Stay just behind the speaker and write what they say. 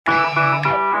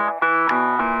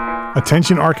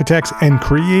Attention architects and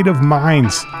creative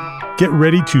minds, get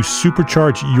ready to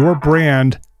supercharge your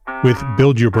brand with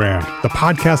Build Your Brand, the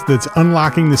podcast that's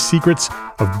unlocking the secrets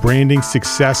of branding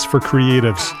success for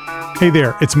creatives. Hey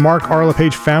there, it's Mark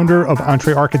Arlepage, founder of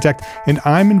Entre Architect, and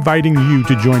I'm inviting you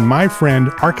to join my friend,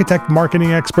 architect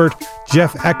marketing expert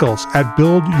Jeff Eccles at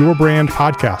Build Your Brand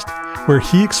podcast, where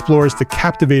he explores the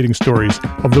captivating stories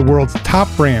of the world's top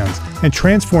brands and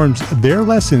transforms their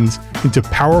lessons into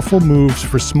powerful moves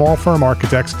for small firm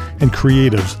architects and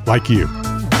creatives like you.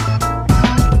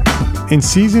 In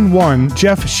Season 1,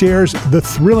 Jeff shares the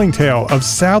thrilling tale of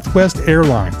Southwest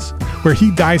Airlines, where he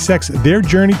dissects their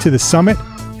journey to the summit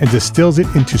and distills it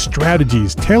into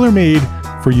strategies tailor-made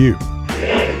for you.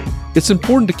 It's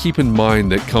important to keep in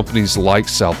mind that companies like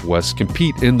Southwest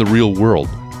compete in the real world,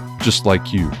 just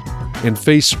like you, and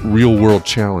face real-world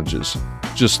challenges,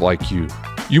 just like you.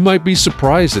 You might be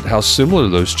surprised at how similar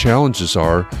those challenges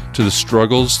are to the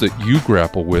struggles that you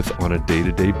grapple with on a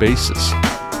day-to-day basis.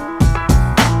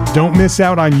 Don't miss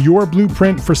out on your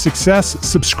blueprint for success.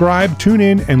 Subscribe, tune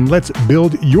in, and let's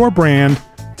build your brand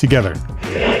together.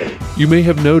 You may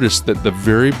have noticed that the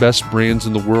very best brands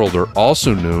in the world are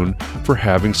also known for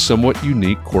having somewhat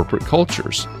unique corporate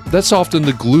cultures. That's often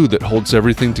the glue that holds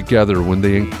everything together when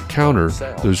they encounter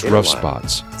those rough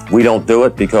spots. We don't do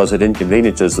it because it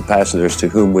inconveniences the passengers to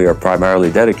whom we are primarily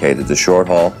dedicated, the short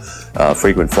haul,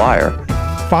 frequent flyer.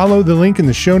 Follow the link in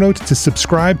the show notes to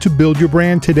subscribe to Build Your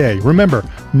Brand today. Remember,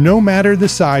 no matter the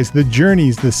size, the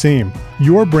journey's the same.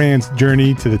 Your brand's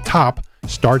journey to the top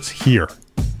starts here.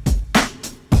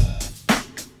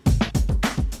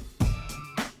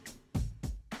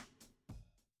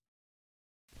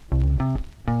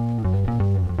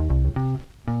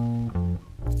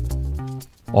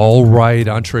 All right,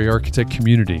 Entre Architect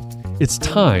community, it's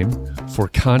time for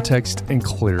context and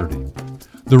clarity.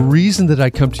 The reason that I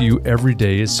come to you every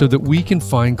day is so that we can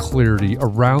find clarity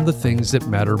around the things that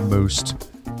matter most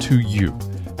to you,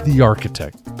 the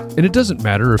architect. And it doesn't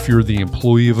matter if you're the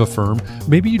employee of a firm.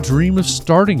 Maybe you dream of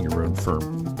starting your own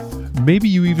firm. Maybe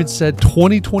you even said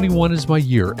 2021 is my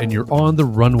year and you're on the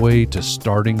runway to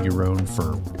starting your own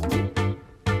firm.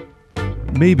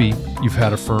 Maybe you've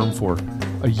had a firm for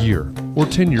a year or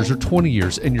 10 years or 20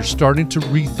 years and you're starting to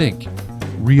rethink,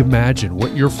 reimagine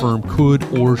what your firm could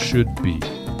or should be.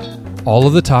 All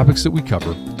of the topics that we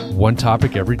cover, one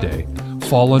topic every day,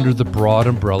 fall under the broad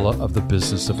umbrella of the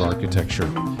business of architecture,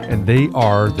 and they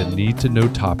are the need-to-know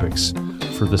topics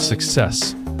for the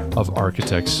success of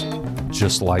architects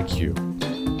just like you.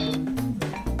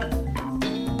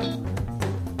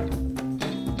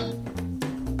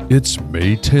 It's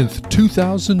May 10th,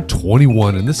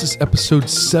 2021, and this is episode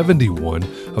 71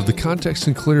 of the Context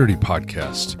and Clarity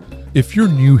podcast. If you're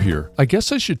new here, I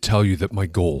guess I should tell you that my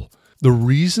goal, the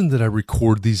reason that I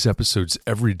record these episodes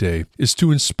every day, is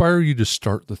to inspire you to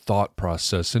start the thought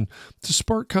process and to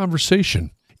spark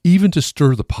conversation, even to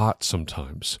stir the pot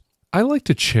sometimes. I like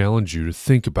to challenge you to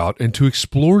think about and to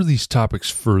explore these topics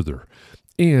further,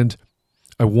 and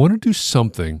I want to do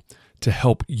something to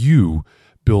help you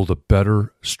build a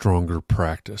better, stronger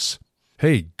practice.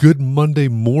 Hey, good Monday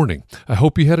morning. I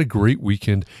hope you had a great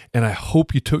weekend, and I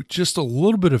hope you took just a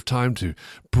little bit of time to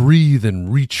breathe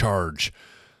and recharge,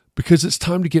 because it's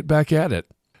time to get back at it.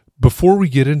 Before we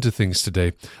get into things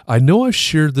today, I know I've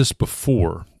shared this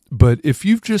before, but if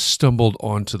you've just stumbled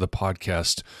onto the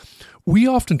podcast, we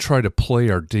often try to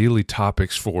play our daily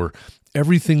topics for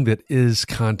everything that is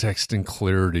context and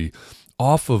clarity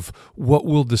off of what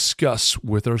we'll discuss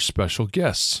with our special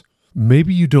guests.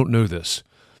 Maybe you don't know this,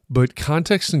 but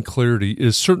Context and Clarity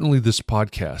is certainly this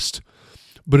podcast,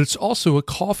 but it's also a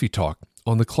coffee talk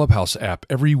on the Clubhouse app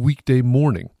every weekday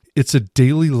morning. It's a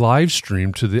daily live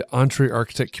stream to the Entre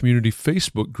Architect Community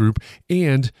Facebook group,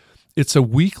 and it's a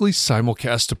weekly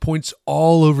simulcast to points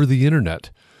all over the internet.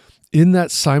 In that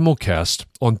simulcast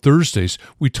on Thursdays,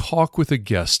 we talk with a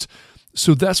guest.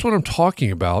 So that's what I'm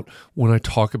talking about when I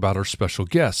talk about our special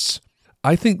guests.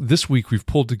 I think this week we've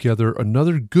pulled together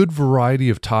another good variety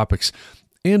of topics,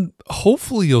 and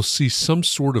hopefully you'll see some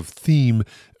sort of theme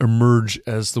emerge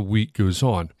as the week goes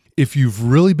on. If you've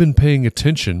really been paying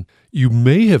attention, you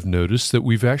may have noticed that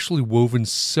we've actually woven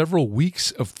several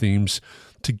weeks of themes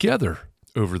together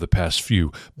over the past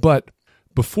few. But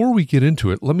before we get into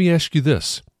it, let me ask you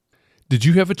this. Did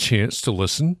you have a chance to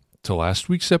listen to last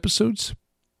week's episodes?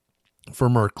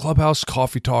 From our Clubhouse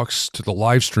coffee talks to the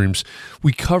live streams,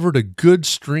 we covered a good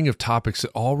string of topics that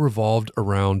all revolved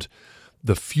around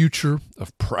the future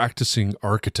of practicing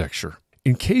architecture.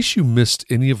 In case you missed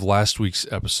any of last week's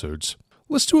episodes,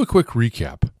 let's do a quick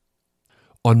recap.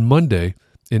 On Monday,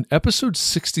 In episode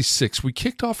 66, we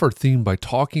kicked off our theme by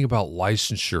talking about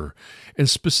licensure, and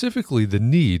specifically the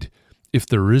need, if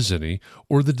there is any,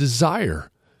 or the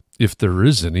desire, if there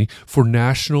is any, for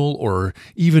national or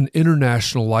even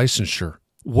international licensure.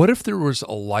 What if there was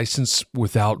a license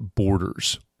without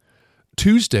borders?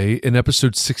 Tuesday, in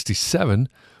episode 67,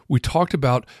 we talked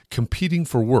about competing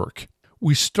for work.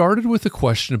 We started with a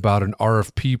question about an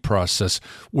RFP process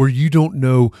where you don't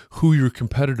know who your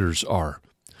competitors are.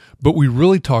 But we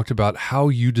really talked about how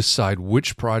you decide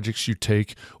which projects you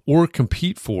take or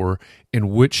compete for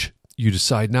and which you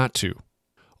decide not to.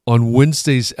 On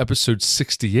Wednesday's episode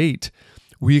 68,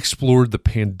 we explored the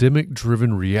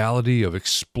pandemic-driven reality of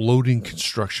exploding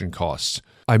construction costs.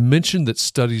 I mentioned that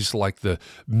studies like the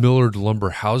Millard Lumber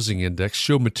Housing Index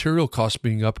show material costs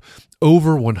being up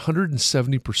over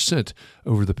 170%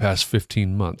 over the past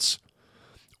 15 months.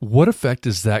 What effect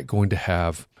is that going to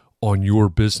have on your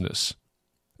business?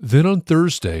 Then on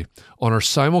Thursday, on our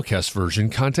simulcast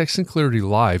version, Context and Clarity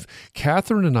Live,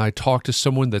 Catherine and I talked to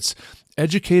someone that's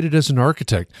educated as an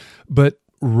architect, but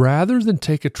rather than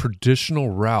take a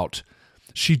traditional route,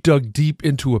 she dug deep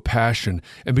into a passion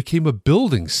and became a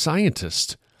building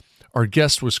scientist. Our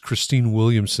guest was Christine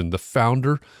Williamson, the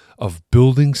founder of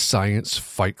Building Science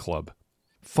Fight Club.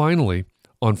 Finally,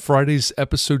 on Friday's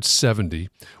episode 70,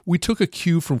 we took a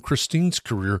cue from Christine's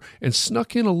career and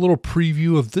snuck in a little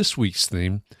preview of this week's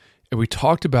theme, and we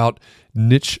talked about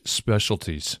niche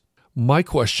specialties. My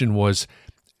question was,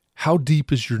 how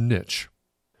deep is your niche?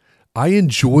 I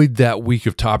enjoyed that week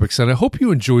of topics, and I hope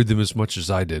you enjoyed them as much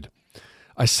as I did.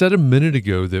 I said a minute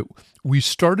ago that we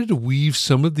started to weave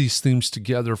some of these themes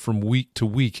together from week to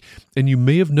week, and you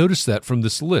may have noticed that from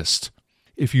this list.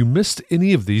 If you missed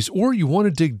any of these, or you want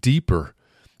to dig deeper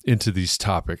into these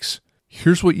topics,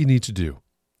 here's what you need to do.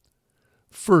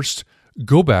 First,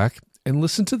 go back and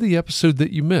listen to the episode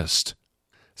that you missed.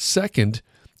 Second,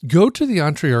 go to the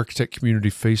EntreArchitect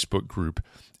Community Facebook group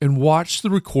and watch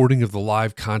the recording of the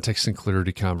live Context and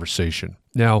Clarity conversation.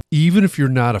 Now, even if you're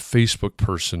not a Facebook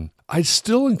person, I'd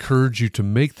still encourage you to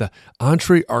make the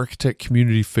EntreArchitect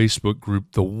Community Facebook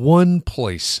group the one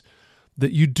place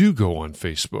that you do go on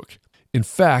Facebook. In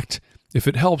fact, if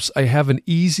it helps, I have an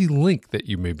easy link that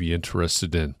you may be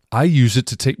interested in. I use it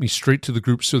to take me straight to the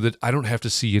group so that I don't have to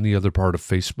see any other part of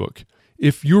Facebook.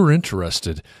 If you're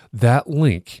interested, that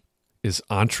link is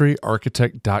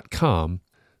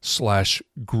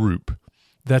entrearchitect.com/group.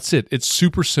 That's it. It's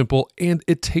super simple and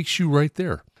it takes you right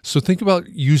there. So think about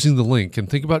using the link and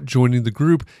think about joining the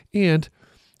group and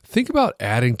think about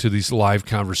adding to these live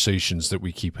conversations that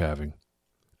we keep having.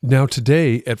 Now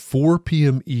today at 4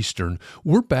 p.m. Eastern,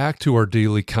 we're back to our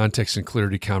daily Context and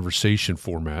Clarity conversation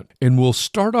format, and we'll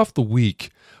start off the week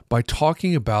by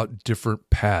talking about different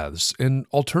paths and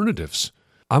alternatives.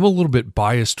 I'm a little bit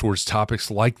biased towards topics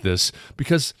like this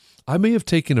because I may have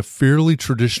taken a fairly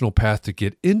traditional path to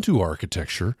get into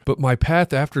architecture, but my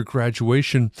path after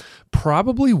graduation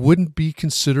probably wouldn't be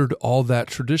considered all that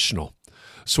traditional.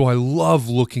 So I love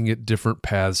looking at different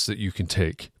paths that you can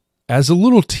take. As a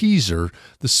little teaser,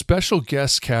 the special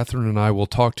guest Catherine and I will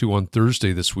talk to on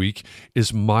Thursday this week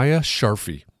is Maya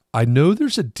Sharfy. I know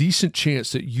there's a decent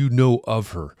chance that you know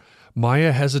of her.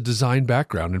 Maya has a design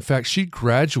background. In fact, she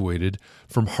graduated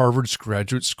from Harvard's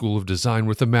Graduate School of Design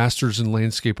with a master's in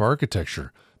landscape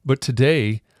architecture. But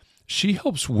today, she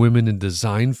helps women in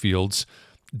design fields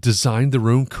design their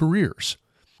own careers.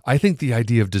 I think the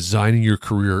idea of designing your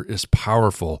career is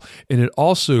powerful, and it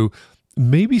also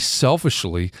maybe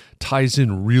selfishly ties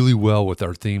in really well with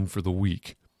our theme for the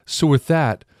week. So with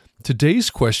that, today's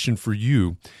question for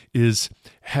you is,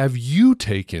 have you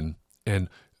taken an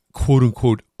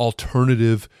quote-unquote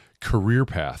alternative career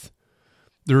path?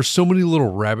 There are so many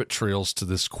little rabbit trails to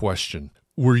this question.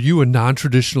 Were you a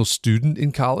non-traditional student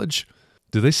in college?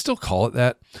 Do they still call it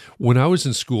that? When I was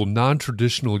in school,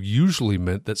 non-traditional usually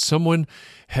meant that someone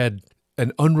had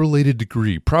an unrelated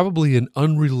degree, probably an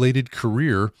unrelated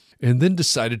career, and then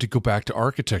decided to go back to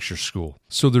architecture school.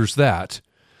 So there's that.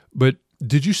 But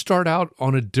did you start out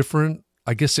on a different,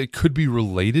 I guess it could be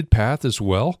related path as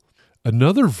well?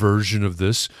 Another version of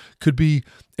this could be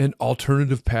an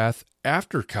alternative path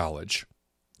after college.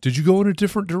 Did you go in a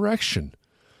different direction?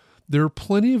 There are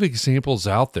plenty of examples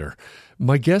out there.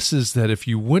 My guess is that if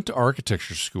you went to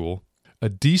architecture school, a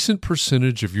decent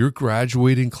percentage of your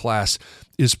graduating class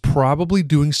is probably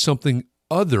doing something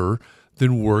other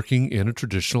than working in a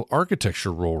traditional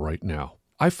architecture role right now.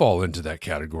 I fall into that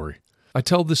category. I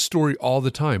tell this story all the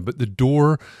time, but the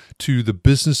door to the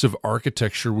business of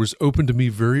architecture was open to me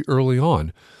very early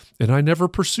on, and I never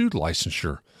pursued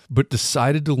licensure, but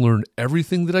decided to learn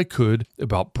everything that I could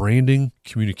about branding,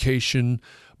 communication,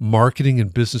 marketing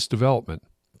and business development.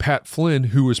 Pat Flynn,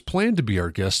 who was planned to be our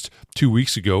guest 2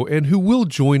 weeks ago and who will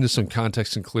join us on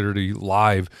Context and Clarity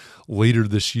Live later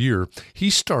this year, he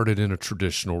started in a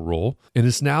traditional role and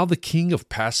is now the king of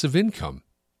passive income.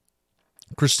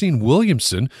 Christine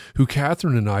Williamson, who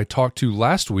Catherine and I talked to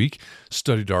last week,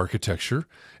 studied architecture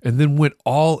and then went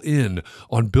all in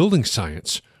on building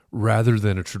science rather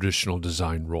than a traditional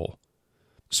design role.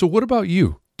 So what about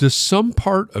you? Does some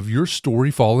part of your story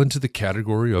fall into the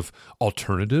category of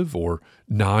alternative or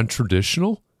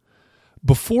non-traditional?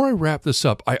 Before I wrap this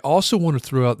up, I also want to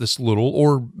throw out this little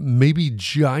or maybe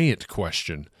giant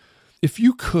question. If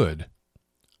you could,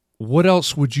 what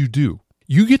else would you do?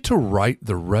 You get to write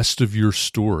the rest of your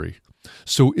story.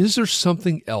 So is there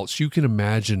something else you can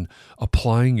imagine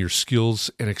applying your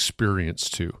skills and experience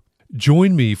to?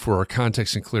 Join me for our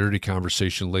Context and Clarity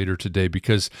conversation later today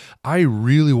because I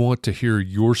really want to hear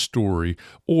your story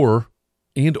or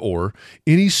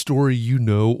any story you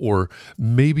know, or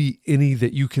maybe any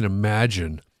that you can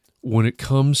imagine when it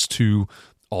comes to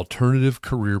alternative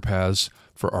career paths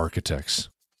for architects.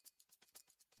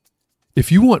 If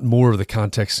you want more of the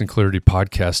Context and Clarity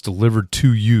podcast delivered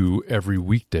to you every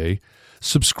weekday,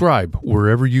 subscribe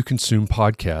wherever you consume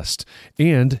podcasts.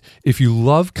 And if you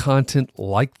love content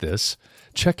like this,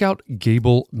 check out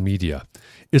Gable Media.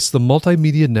 It's the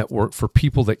multimedia network for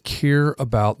people that care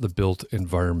about the built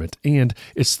environment, and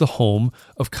it's the home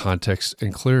of Context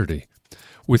and Clarity.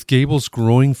 With Gable's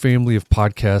growing family of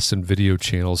podcasts and video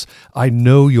channels, I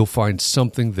know you'll find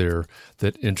something there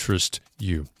that interests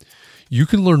you. You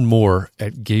can learn more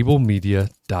at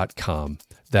gablemedia.com.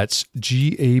 That's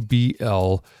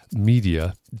GABL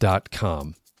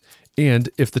media.com. And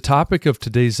if the topic of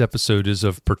today's episode is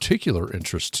of particular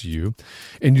interest to you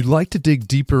and you'd like to dig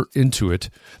deeper into it,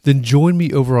 then join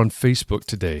me over on Facebook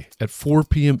today at 4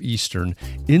 p.m. Eastern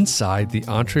inside the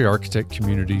Entre Architect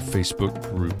Community Facebook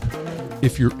group.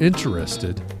 If you're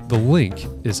interested, the link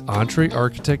is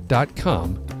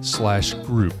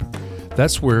entrearchitect.com/group.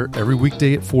 That's where every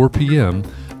weekday at 4 p.m.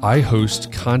 I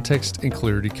host Context and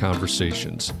Clarity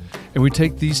conversations. And we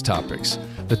take these topics,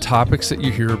 the topics that you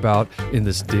hear about in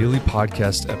this daily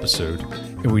podcast episode,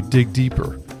 and we dig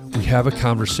deeper. We have a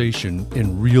conversation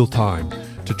in real time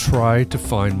to try to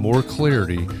find more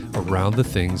clarity around the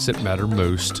things that matter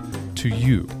most to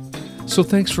you. So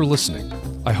thanks for listening.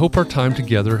 I hope our time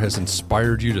together has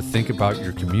inspired you to think about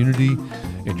your community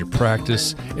and your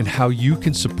practice and how you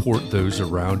can support those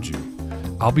around you.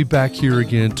 I'll be back here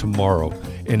again tomorrow.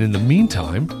 And in the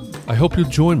meantime, I hope you'll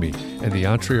join me and the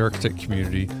Entre Architect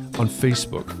community on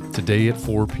Facebook today at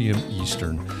 4 p.m.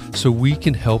 Eastern so we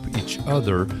can help each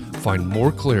other find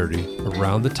more clarity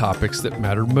around the topics that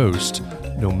matter most,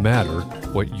 no matter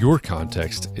what your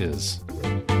context is.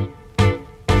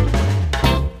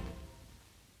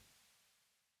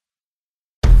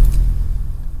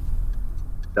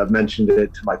 I've mentioned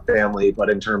it to my family, but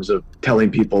in terms of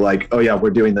telling people like, oh yeah, we're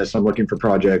doing this, I'm looking for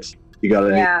projects. You got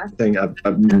anything?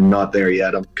 I'm not there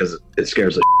yet because it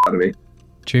scares the out of me.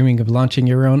 Dreaming of launching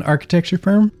your own architecture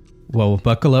firm? Well,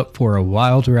 buckle up for a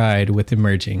wild ride with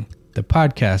Emerging, the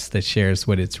podcast that shares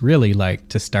what it's really like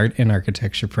to start an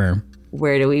architecture firm.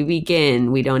 Where do we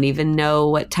begin? We don't even know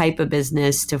what type of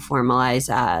business to formalize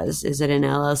as. Is it an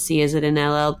LLC? Is it an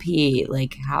LLP?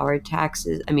 Like, how are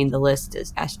taxes? I mean, the list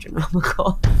is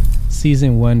astronomical.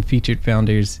 Season 1 featured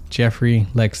founders Jeffrey,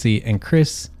 Lexi, and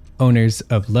Chris, owners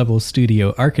of Level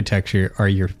Studio Architecture, are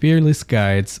your fearless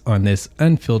guides on this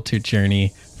unfiltered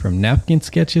journey from napkin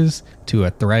sketches to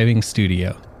a thriving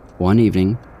studio. One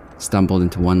evening, stumbled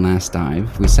into one last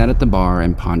dive, we sat at the bar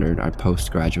and pondered our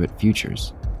postgraduate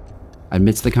futures.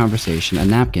 Amidst the conversation, a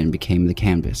napkin became the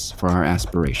canvas for our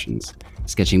aspirations,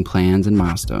 sketching plans and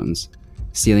milestones,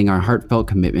 sealing our heartfelt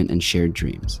commitment and shared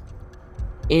dreams.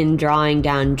 In drawing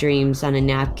down dreams on a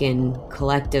napkin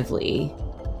collectively,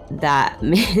 that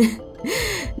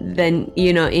then,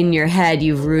 you know, in your head,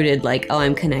 you've rooted like, oh,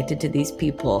 I'm connected to these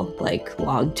people, like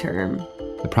long term.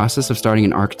 The process of starting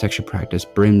an architecture practice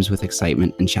brims with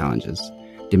excitement and challenges,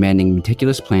 demanding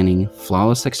meticulous planning,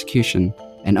 flawless execution,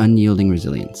 and unyielding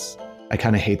resilience. I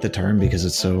kind of hate the term because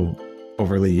it's so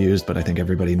overly used, but I think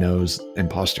everybody knows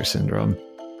imposter syndrome.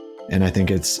 And I think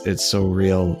it's so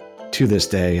real to this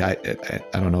day. I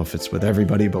don't know if it's with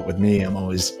everybody, but with me, I'm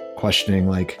always questioning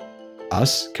like,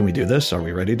 us? Can we do this? Are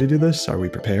we ready to do this? Are we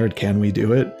prepared? Can we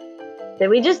do it? Did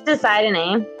we just decide a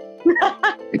name? We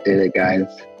did it, guys.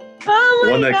 Oh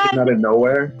my One that God. came out of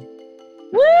nowhere.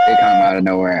 Woo! It came out of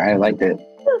nowhere. I liked it.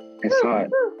 I saw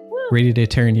it. Ready to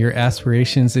turn your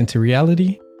aspirations into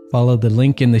reality? Follow the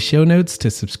link in the show notes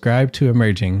to subscribe to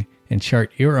Emerging and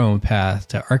chart your own path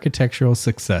to architectural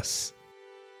success.